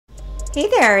Hey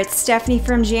there, it's Stephanie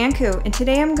from Janku, and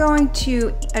today I'm going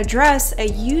to address a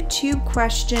YouTube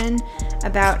question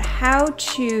about how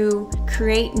to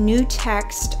create new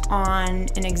text on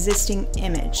an existing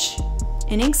image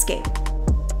in Inkscape.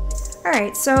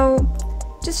 Alright, so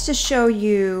just to show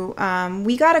you,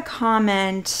 we got a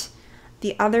comment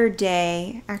the other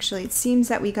day, actually it seems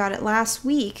that we got it last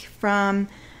week, from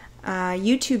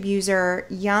YouTube user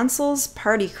Jansel's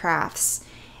Party Crafts,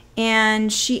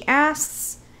 and she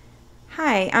asks,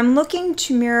 "Hi, I'm looking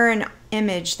to mirror an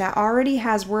image that already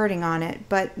has wording on it,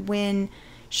 but when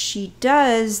she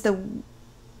does, the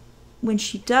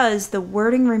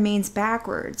wording remains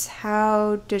backwards.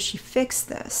 How does she fix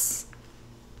this?"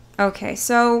 Okay,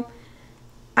 so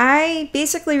I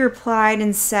basically replied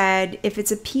and said, if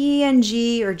it's a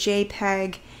PNG or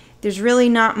JPEG, there's really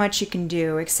not much you can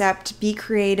do except be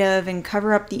creative and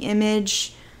cover up the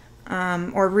image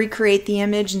or recreate the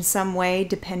image in some way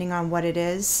depending on what it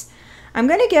is. I'm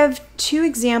going to give two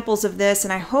examples of this,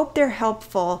 and I hope they're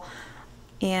helpful.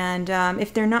 And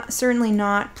if they're not, certainly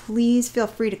not, please feel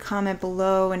free to comment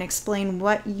below and explain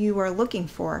what you are looking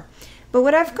for. But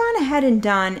what I've gone ahead and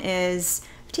done is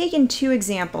I've taken two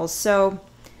examples. So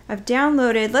I've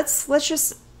downloaded, let's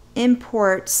just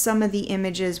import some of the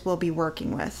images we'll be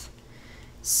working with.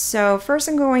 So first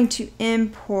I'm going to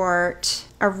import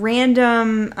a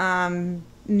random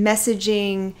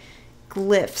messaging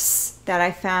glyphs that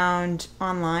I found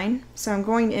online. So I'm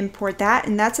going to import that,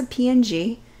 and that's a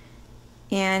PNG.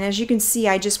 And as you can see,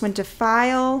 I just went to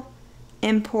File,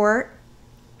 Import.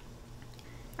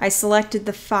 I selected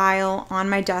the file on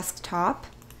my desktop.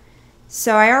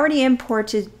 So I already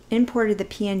imported the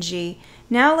PNG.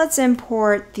 Now let's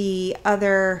import the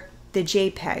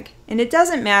JPEG. And it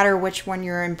doesn't matter which one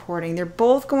you're importing. They're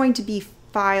both going to be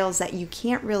files that you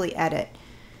can't really edit.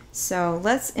 So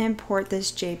let's import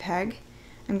this JPEG.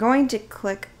 I'm going to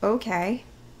click OK.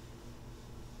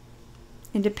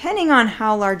 And depending on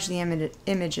how large the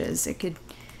image is, it could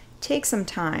take some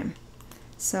time.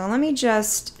 So let me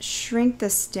just shrink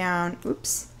this down.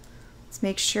 Oops. Let's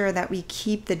make sure that we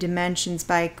keep the dimensions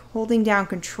by holding down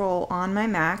Control on my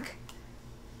Mac.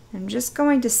 I'm just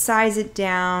going to size it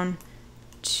down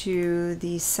to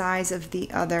the size of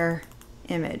the other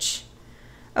image.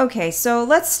 Okay, so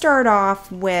let's start off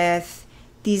with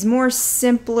these more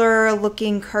simpler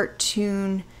looking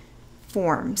cartoon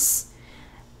forms.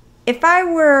 If I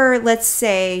were, let's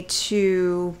say,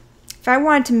 if I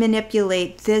wanted to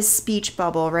manipulate this speech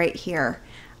bubble right here,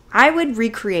 I would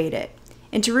recreate it.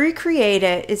 And to recreate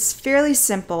it, it's fairly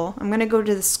simple. I'm going to go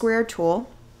to the square tool,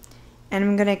 and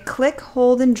I'm going to click,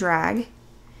 hold, and drag.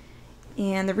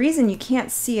 And the reason you can't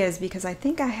see it is because I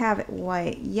think I have it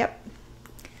white. Yep.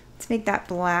 Let's make that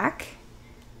black,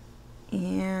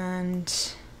 and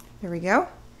there we go.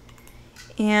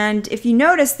 And if you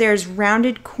notice, there's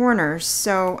rounded corners,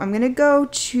 so I'm going to go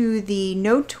to the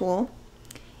node tool,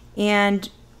 and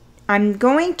I'm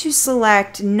going to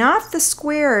select not the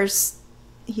squares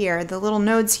here, the little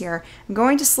nodes here. I'm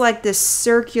going to select this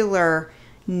circular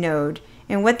node,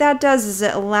 and what that does is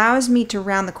it allows me to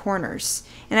round the corners,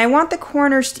 and I want the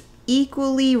corners to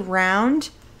equally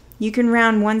round. You can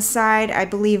round one side, I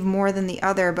believe, more than the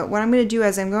other, but what I'm going to do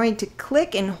is I'm going to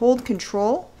click and hold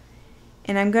Control,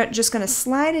 and I'm just going to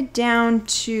slide it down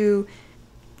to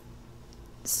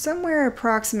somewhere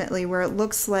approximately where it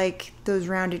looks like those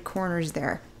rounded corners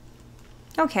there.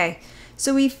 Okay,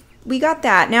 so we got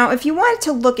that. Now, if you want it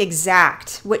to look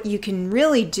exact, what you can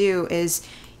really do is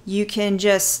you can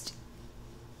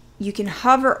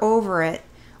hover over it,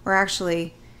 or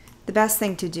actually, the best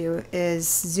thing to do is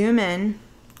zoom in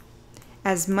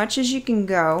as much as you can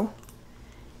go,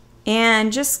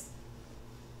 and just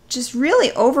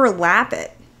really overlap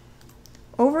it.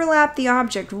 Overlap the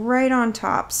object right on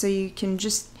top so you can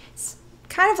just, it's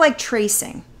kind of like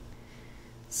tracing.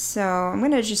 So I'm going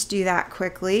to just do that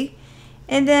quickly.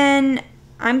 And then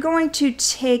I'm going to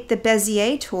take the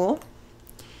Bezier tool,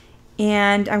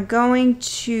 and I'm going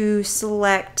to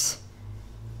select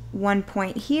one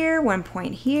point here,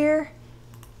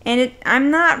 and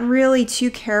I'm not really too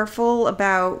careful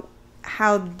about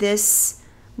how this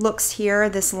looks here,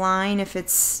 this line, if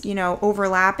it's,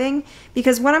 overlapping,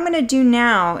 because what I'm going to do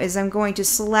now is I'm going to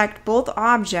select both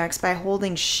objects by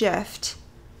holding Shift.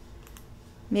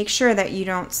 Make sure that you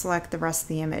don't select the rest of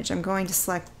the image. I'm going to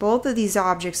select both of these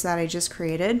objects that I just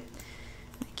created.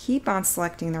 I keep on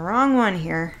selecting the wrong one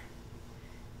here.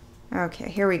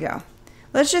 Okay, here we go.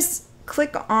 Let's just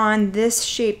click on this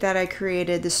shape that I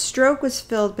created. The stroke was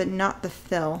filled but not the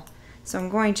fill. So I'm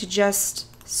going to just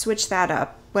switch that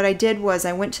up. What I did was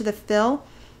I went to the fill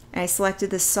and I selected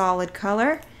the solid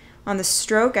color. On the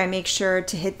stroke, I make sure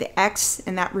to hit the X,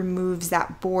 and that removes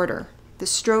that border. The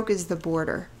stroke is the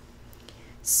border.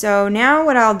 So now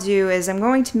what I'll do is I'm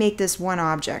going to make this one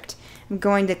object. I'm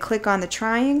going to click on the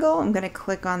triangle. I'm going to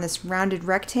click on this rounded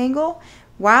rectangle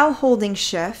while holding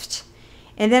Shift.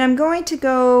 And then I'm going to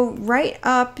go right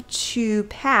up to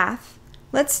Path.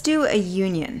 Let's do a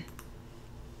union.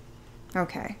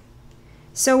 Okay.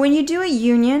 So when you do a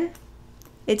union,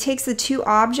 it takes the two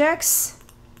objects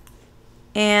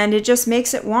and it just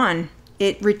makes it one.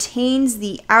 It retains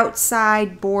the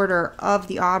outside border of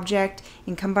the object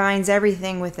and combines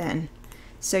everything within.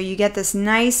 So you get this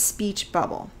nice speech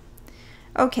bubble.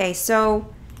 Okay,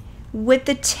 so with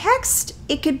the text,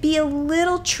 it could be a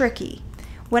little tricky.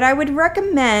 What I would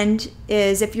recommend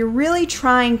is if you're really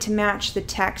trying to match the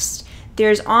text,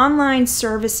 there's online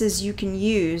services you can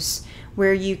use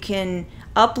where you can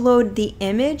upload the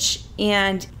image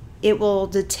and it will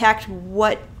detect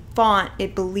what font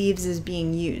it believes is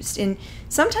being used. And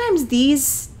sometimes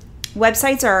these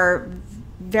websites are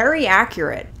very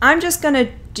accurate. I'm just going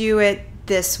to do it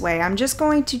this way. I'm just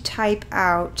going to type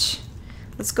out,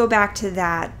 let's go back to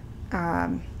that,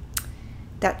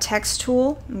 that text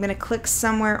tool. I'm going to click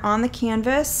somewhere on the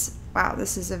canvas. Wow,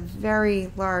 this is a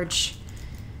very large,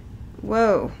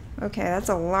 whoa, okay, that's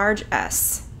a large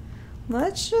S.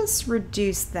 Let's just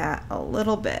reduce that a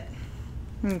little bit.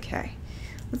 Okay,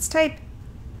 let's type,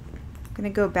 I'm going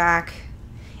to go back.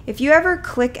 If you ever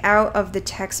click out of the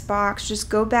text box, just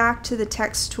go back to the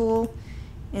text tool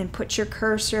and put your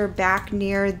cursor back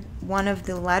near one of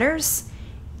the letters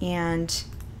and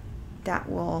that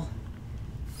will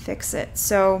fix it.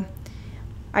 So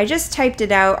I just typed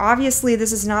it out. Obviously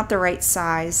this is not the right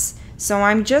size. So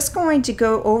I'm just going to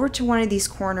go over to one of these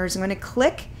corners. I'm going to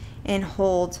click and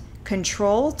hold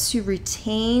Control to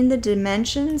retain the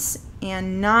dimensions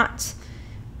and not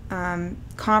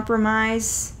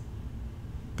compromise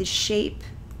the shape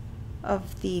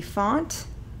of the font.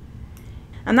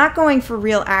 I'm not going for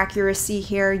real accuracy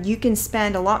here. You can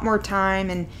spend a lot more time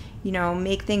and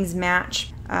make things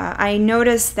match. I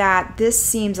noticed that this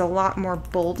seems a lot more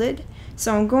bolded.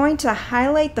 So I'm going to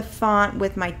highlight the font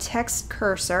with my text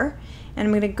cursor and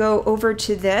I'm going to go over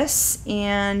to this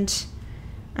and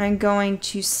I'm going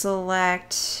to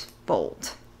select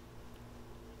bold.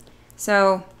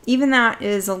 So even that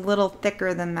is a little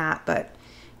thicker than that, but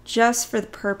just for the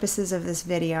purposes of this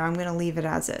video, I'm going to leave it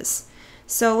as is.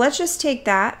 So let's just take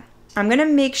that. I'm going to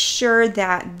make sure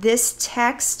that this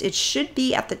text, it should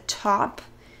be at the top,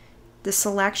 the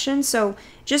selection. So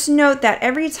just note that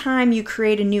every time you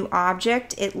create a new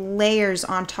object, it layers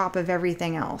on top of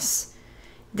everything else.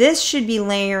 This should be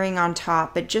layering on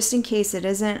top, but just in case it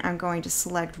isn't, I'm going to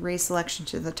select Raise Selection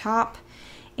to the top.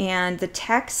 And the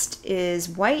text is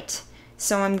white,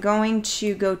 so I'm going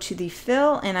to go to the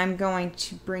fill and I'm going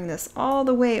to bring this all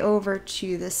the way over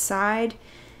to this side.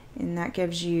 And that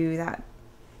gives you that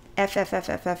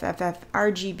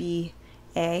RGBA.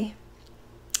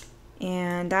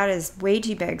 And that is way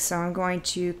too big, so I'm going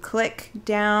to click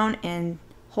down and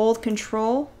hold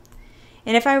Control.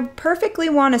 And if I perfectly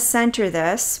want to center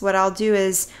this, what I'll do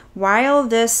is while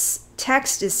this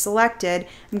text is selected,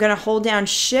 I'm going to hold down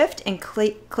Shift and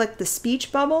click the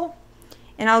speech bubble.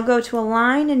 And I'll go to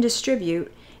Align and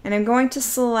Distribute. And I'm going to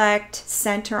select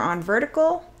Center on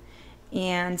Vertical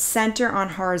and Center on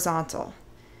Horizontal.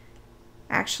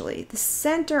 Actually, the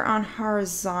Center on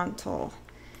Horizontal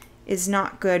is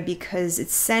not good because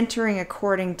it's centering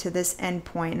according to this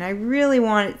endpoint. And I really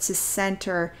want it to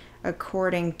center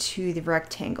according to the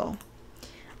rectangle.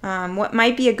 What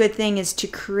might be a good thing is to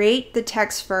create the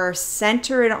text first,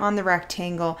 center it on the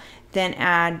rectangle, then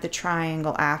add the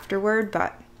triangle afterward,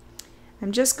 but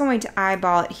I'm just going to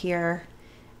eyeball it here.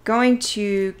 Going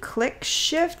to click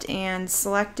Shift and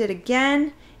select it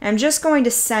again. I'm just going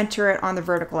to center it on the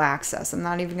vertical axis. I'm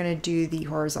not even going to do the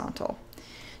horizontal.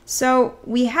 So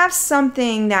we have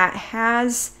something that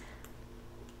has,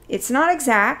 it's not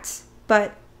exact,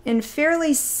 but in a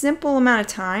fairly simple amount of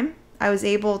time, I was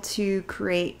able to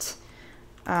create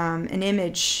an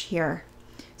image here.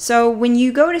 So when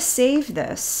you go to save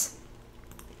this,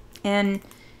 and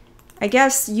I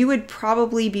guess you would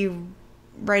probably be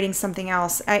writing something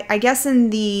else. I guess in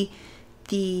the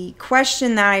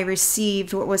question that I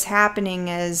received, what was happening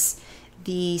is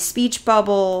the speech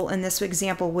bubble in this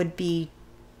example would be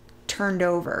turned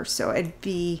over, so it'd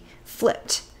be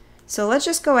flipped. So let's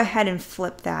just go ahead and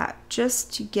flip that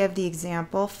just to give the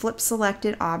example. Flip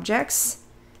selected objects.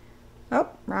 Oh,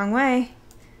 wrong way.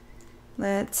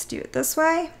 Let's do it this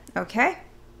way. Okay.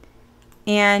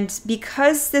 And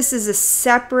because this is a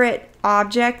separate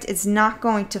object, it's not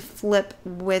going to flip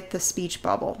with the speech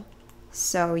bubble.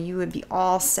 So you would be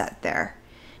all set there.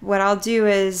 What I'll do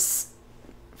is,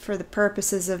 for the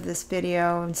purposes of this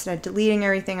video, instead of deleting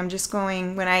everything, I'm just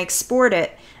going, when I export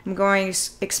it, I'm going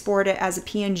to export it as a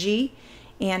PNG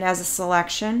and as a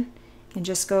selection, and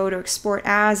just go to export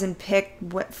as and pick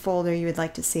what folder you would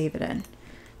like to save it in.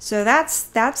 So that's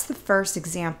the first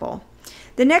example.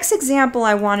 The next example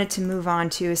I wanted to move on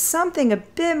to is something a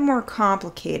bit more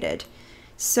complicated.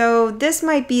 So this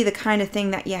might be the kind of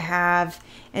thing that you have,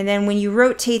 and then when you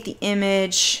rotate the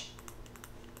image,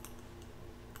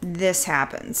 this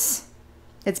happens.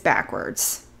 It's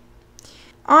backwards.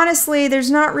 Honestly,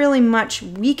 there's not really much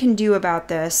we can do about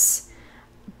this,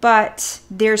 but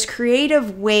there's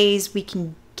creative ways we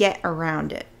can get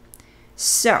around it.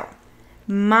 So,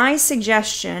 my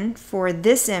suggestion for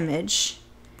this image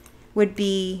would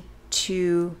be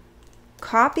to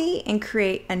copy and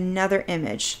create another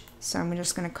image. So I'm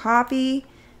just going to copy,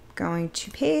 going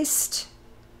to paste.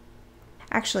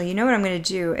 Actually, you know what I'm going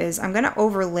to do is I'm going to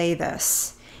overlay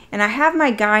this. And I have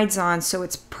my guides on so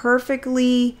it's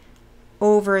perfectly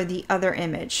over the other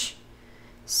image.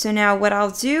 So now what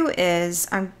I'll do is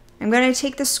I'm going to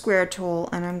take the square tool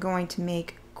and I'm going to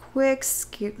make a quick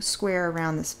square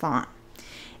around this font.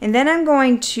 And then I'm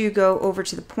going to go over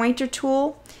to the pointer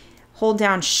tool, hold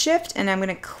down Shift, and I'm going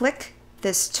to click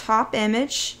this top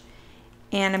image,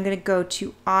 and I'm going to go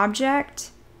to Object,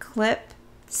 Clip,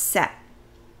 Set.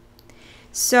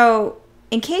 So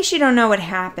in case you don't know what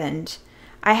happened,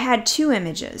 I had two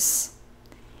images.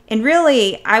 And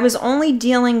really, I was only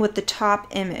dealing with the top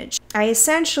image. I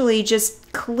essentially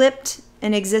just clipped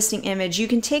an existing image. You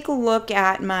can take a look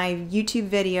at my YouTube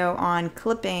video on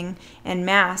clipping and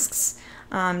masks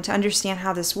to understand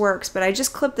how this works, but I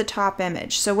just clipped the top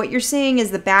image. So what you're seeing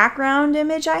is the background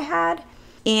image I had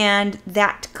and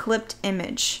that clipped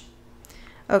image.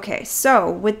 Okay,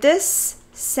 so with this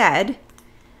said,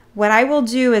 what I will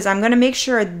do is I'm going to make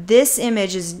sure this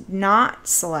image is not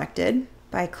selected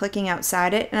by clicking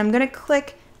outside it, and I'm going to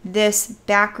click this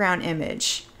background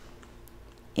image.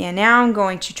 And now I'm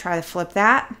going to try to flip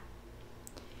that.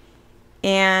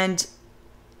 And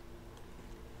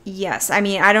yes, I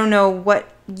mean, I don't know what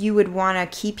you would want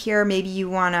to keep here. Maybe you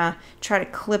want to try to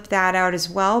clip that out as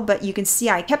well, but you can see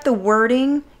I kept the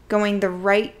wording going the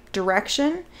right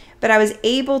direction, but I was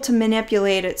able to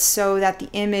manipulate it so that the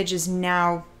image is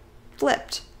now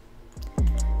flipped.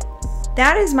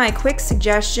 That is my quick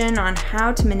suggestion on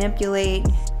how to manipulate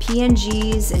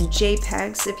PNGs and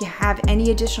JPEGs. If you have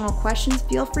any additional questions,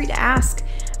 feel free to ask.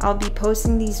 I'll be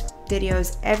posting these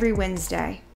videos every Wednesday.